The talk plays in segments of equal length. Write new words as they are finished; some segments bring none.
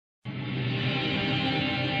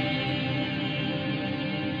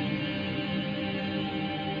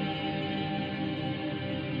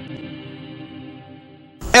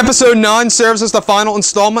Episode 9 serves as the final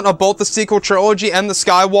installment of both the sequel trilogy and the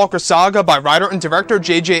Skywalker saga by writer and director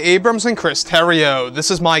J.J. Abrams and Chris Terrio. This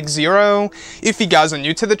is Mike Zero. If you guys are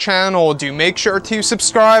new to the channel, do make sure to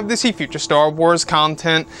subscribe to see future Star Wars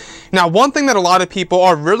content. Now, one thing that a lot of people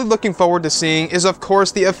are really looking forward to seeing is, of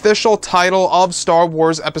course, the official title of Star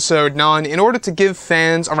Wars Episode 9 in order to give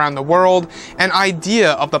fans around the world an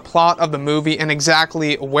idea of the plot of the movie and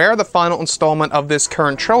exactly where the final installment of this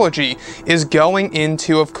current trilogy is going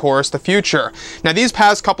into, of course, the future. Now, these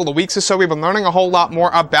past couple of weeks or so, we've been learning a whole lot more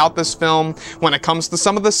about this film when it comes to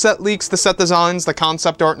some of the set leaks, the set designs, the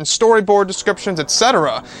concept art and storyboard descriptions,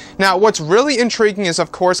 etc. Now, what's really intriguing is,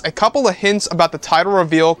 of course, a couple of hints about the title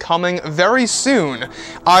reveal coming very soon,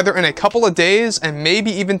 either in a couple of days and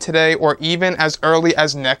maybe even today or even as early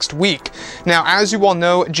as next week. Now, as you all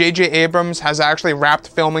know, J.J. Abrams has actually wrapped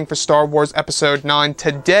filming for Star Wars Episode 9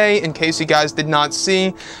 today. In case you guys did not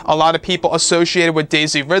see, a lot of people associated with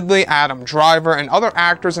Daisy Ridley, Adam Driver, and other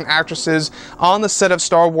actors and actresses on the set of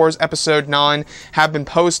Star Wars Episode 9 have been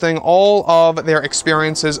posting all of their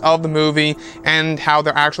experiences of the movie and how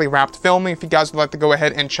they're actually wrapped filming. If you guys would like to go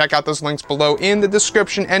ahead and check out those links below in the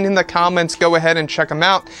description and in the comments, go ahead and check them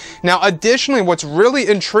out. Now, additionally, what's really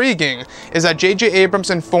intriguing is that J.J. Abrams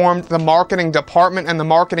informed the marketing department and the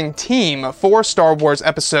marketing team for Star Wars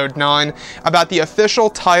Episode 9 about the official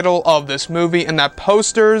title of this movie, and that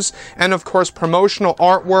posters and, of course, promotional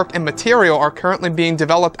artwork and material are currently being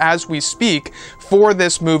developed as we speak for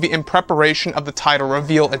this movie in preparation of the title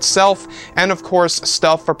reveal itself and, of course,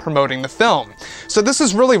 stuff for promoting the film. So this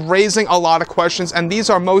is really raising a lot of questions, and these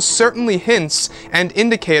are most certainly hints and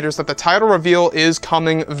indicators that the title reveal is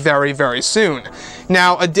coming very, very soon.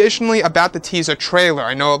 Now, additionally, about the teaser trailer,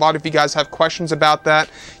 I know a lot of you guys have questions about that.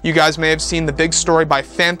 You guys may have seen the big story by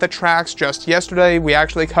Fantha Tracks just yesterday. We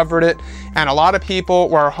actually covered it, and a lot of people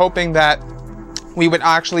were hoping that we would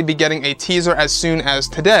actually be getting a teaser as soon as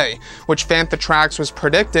today, which Fantha Tracks was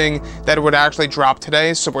predicting that it would actually drop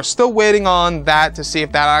today, so we're still waiting on that to see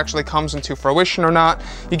if that actually comes into fruition or not.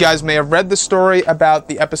 You guys may have read the story about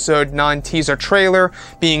the Episode 9 teaser trailer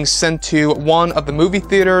being sent to one of the movie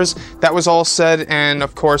theaters. That was all said and,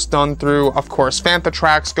 of course, done through, of course, Fantha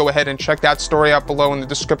Tracks. Go ahead and check that story out below in the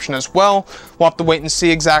description as well. We'll have to wait and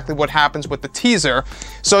see exactly what happens with the teaser.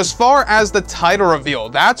 So as far as the title reveal,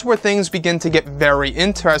 that's where things begin to get very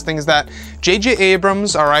interesting, is that J.J.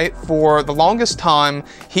 Abrams, alright, for the longest time,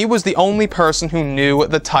 he was the only person who knew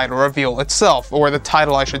the title reveal itself, or the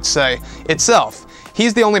title, I should say, itself.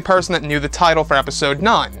 He's the only person that knew the title for Episode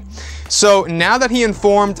 9. So now that he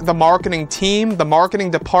informed the marketing team, the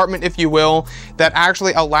marketing department, if you will, that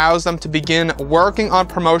actually allows them to begin working on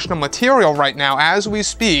promotional material right now as we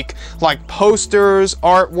speak, like posters,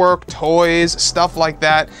 artwork, toys, stuff like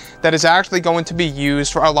that, that is actually going to be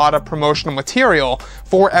used for a lot of promotional material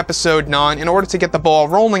for Episode 9 in order to get the ball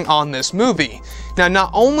rolling on this movie. Now,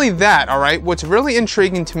 not only that, alright, what's really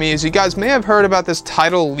intriguing to me is you guys may have heard about this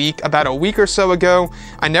title leak about a week or so ago.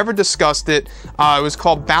 I never discussed it. It was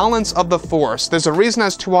called Balance of the Force. There's a reason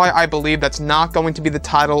as to why I believe that's not going to be the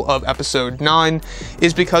title of Episode 9,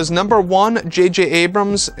 is because number one, J.J.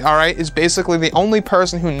 Abrams, alright, is basically the only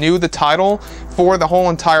person who knew the title for the whole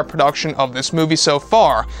entire production of this movie so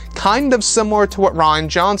far. Kind of similar to what Rian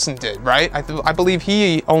Johnson did, right? I believe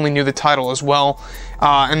he only knew the title as well.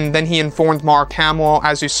 And then he informed Mark Hamill,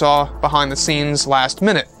 as you saw behind the scenes last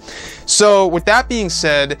minute. So with that being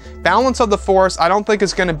said, Balance of the Force, I don't think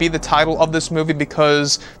is going to be the title of this movie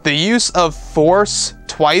because the use of Force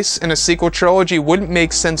twice in a sequel trilogy wouldn't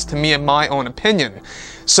make sense to me in my own opinion.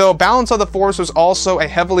 So Balance of the Force was also a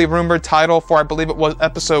heavily rumored title for, I believe it was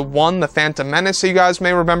Episode 1, The Phantom Menace. So you guys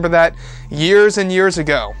may remember that years and years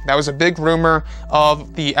ago. That was a big rumor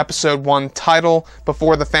of the Episode 1 title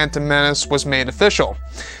before The Phantom Menace was made official.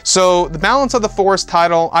 So the Balance of the Force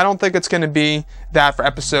title, I don't think it's going to be that for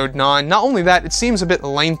Episode 9. Not only that, it seems a bit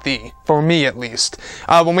lengthy, for me at least.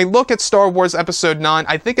 When we look at Star Wars Episode 9,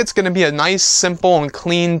 I think it's going to be a nice, simple, and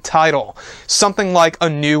clean title. Something like A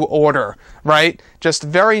New Order, right? Just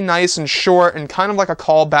very nice and short and kind of like a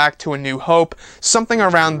callback to A New Hope, something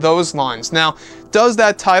around those lines. Now, does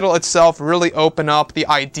that title itself really open up the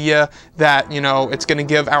idea that, you know, it's going to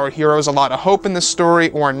give our heroes a lot of hope in the story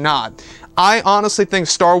or not? I honestly think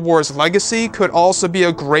Star Wars Legacy could also be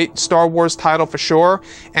a great Star Wars title for sure,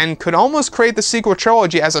 and could almost create the sequel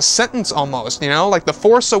trilogy as a sentence almost, you know, like The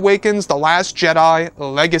Force Awakens, The Last Jedi,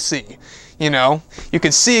 Legacy. You know, you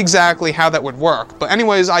can see exactly how that would work. But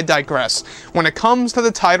anyways, I digress. When it comes to the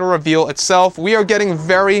title reveal itself, we are getting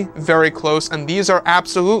very, very close, and these are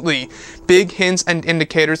absolutely big hints and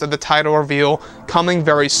indicators of the title reveal coming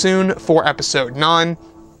very soon for Episode 9.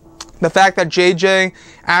 The fact that JJ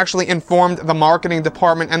actually informed the marketing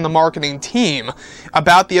department and the marketing team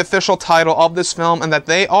about the official title of this film, and that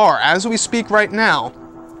they are, as we speak right now,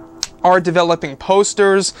 are developing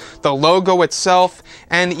posters, the logo itself,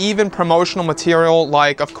 and even promotional material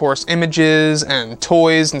like, of course, images and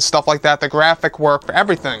toys and stuff like that, the graphic work for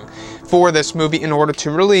everything for this movie in order to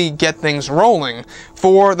really get things rolling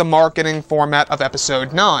for the marketing format of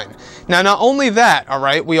Episode 9. Now, not only that,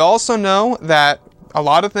 alright, we also know that a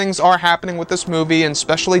lot of things are happening with this movie, and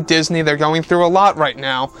especially Disney, they're going through a lot right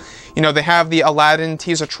now. You know, they have the Aladdin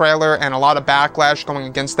teaser trailer and a lot of backlash going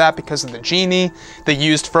against that because of the genie. They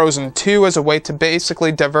used Frozen 2 as a way to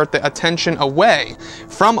basically divert the attention away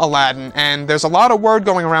from Aladdin, and there's a lot of word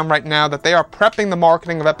going around right now that they are prepping the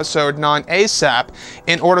marketing of Episode 9 ASAP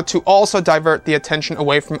in order to also divert the attention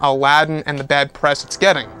away from Aladdin and the bad press it's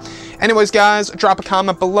getting. Anyways, guys, drop a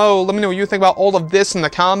comment below. Let me know what you think about all of this in the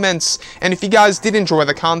comments. And if you guys did enjoy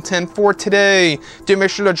the content for today, do make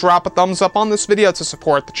sure to drop a thumbs up on this video to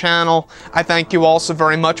support the channel. I thank you all so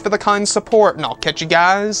very much for the kind support, and I'll catch you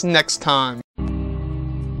guys next time.